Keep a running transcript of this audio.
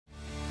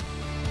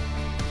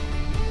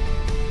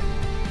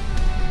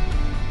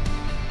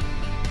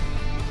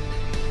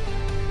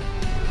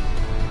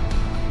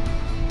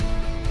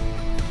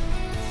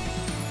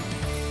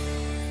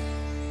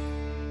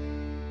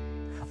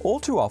All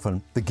too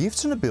often, the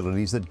gifts and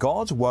abilities that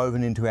God's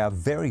woven into our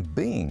very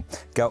being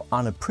go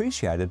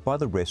unappreciated by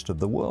the rest of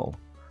the world.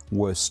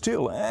 Worse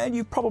still, and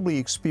you've probably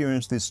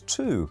experienced this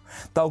too,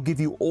 they'll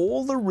give you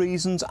all the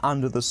reasons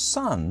under the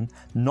sun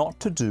not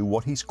to do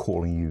what He's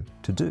calling you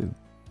to do.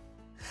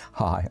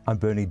 Hi, I'm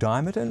Bernie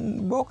Diamond,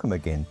 and welcome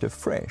again to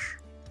Fresh.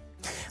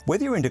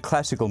 Whether you're into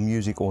classical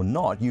music or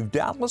not, you've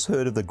doubtless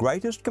heard of the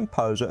greatest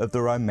composer of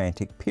the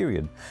Romantic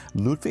period,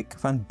 Ludwig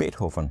van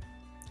Beethoven.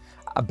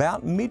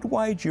 About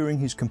midway during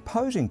his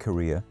composing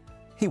career,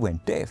 he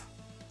went deaf.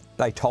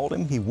 They told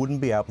him he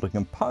wouldn't be able to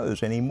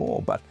compose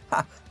anymore, but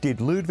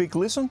did Ludwig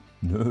listen?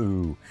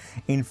 No.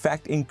 In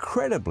fact,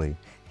 incredibly,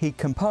 he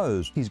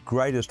composed his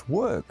greatest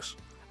works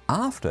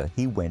after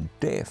he went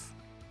deaf.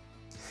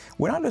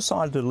 When I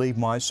decided to leave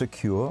my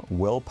secure,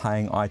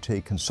 well-paying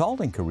IT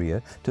consulting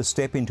career to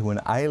step into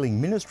an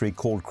ailing ministry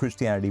called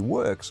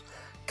Christianityworks,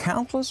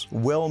 countless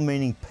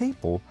well-meaning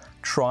people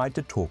tried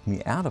to talk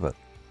me out of it.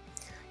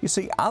 You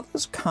see,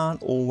 others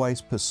can't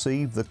always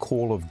perceive the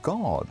call of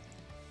God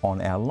on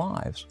our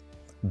lives.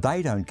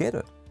 They don't get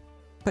it,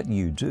 but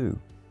you do.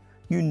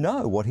 You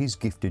know what He's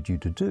gifted you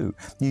to do.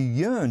 You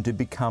yearn to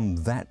become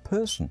that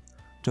person,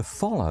 to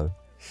follow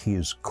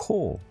His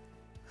call.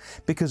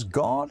 Because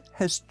God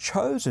has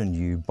chosen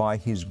you by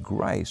His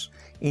grace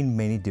in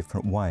many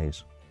different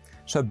ways.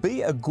 So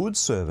be a good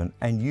servant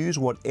and use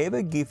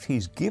whatever gift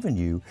He's given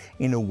you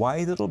in a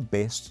way that'll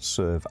best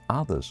serve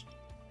others.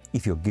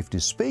 If your gift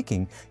is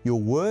speaking, your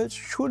words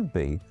should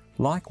be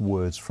like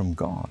words from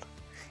God.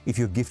 If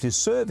your gift is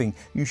serving,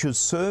 you should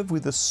serve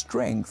with the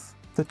strength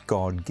that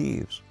God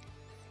gives.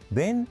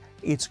 Then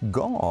it's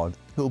God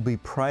who'll be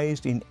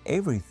praised in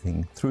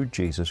everything through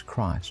Jesus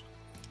Christ.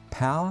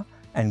 Power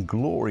and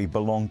glory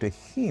belong to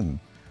Him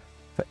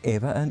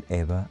forever and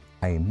ever.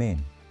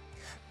 Amen.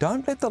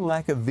 Don't let the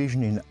lack of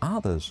vision in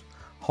others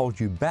hold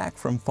you back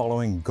from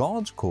following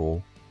God's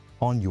call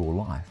on your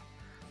life.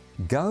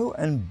 Go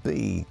and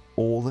be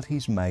all that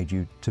He's made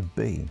you to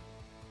be.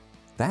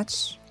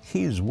 That's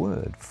His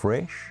word,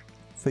 fresh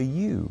for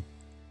you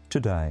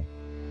today.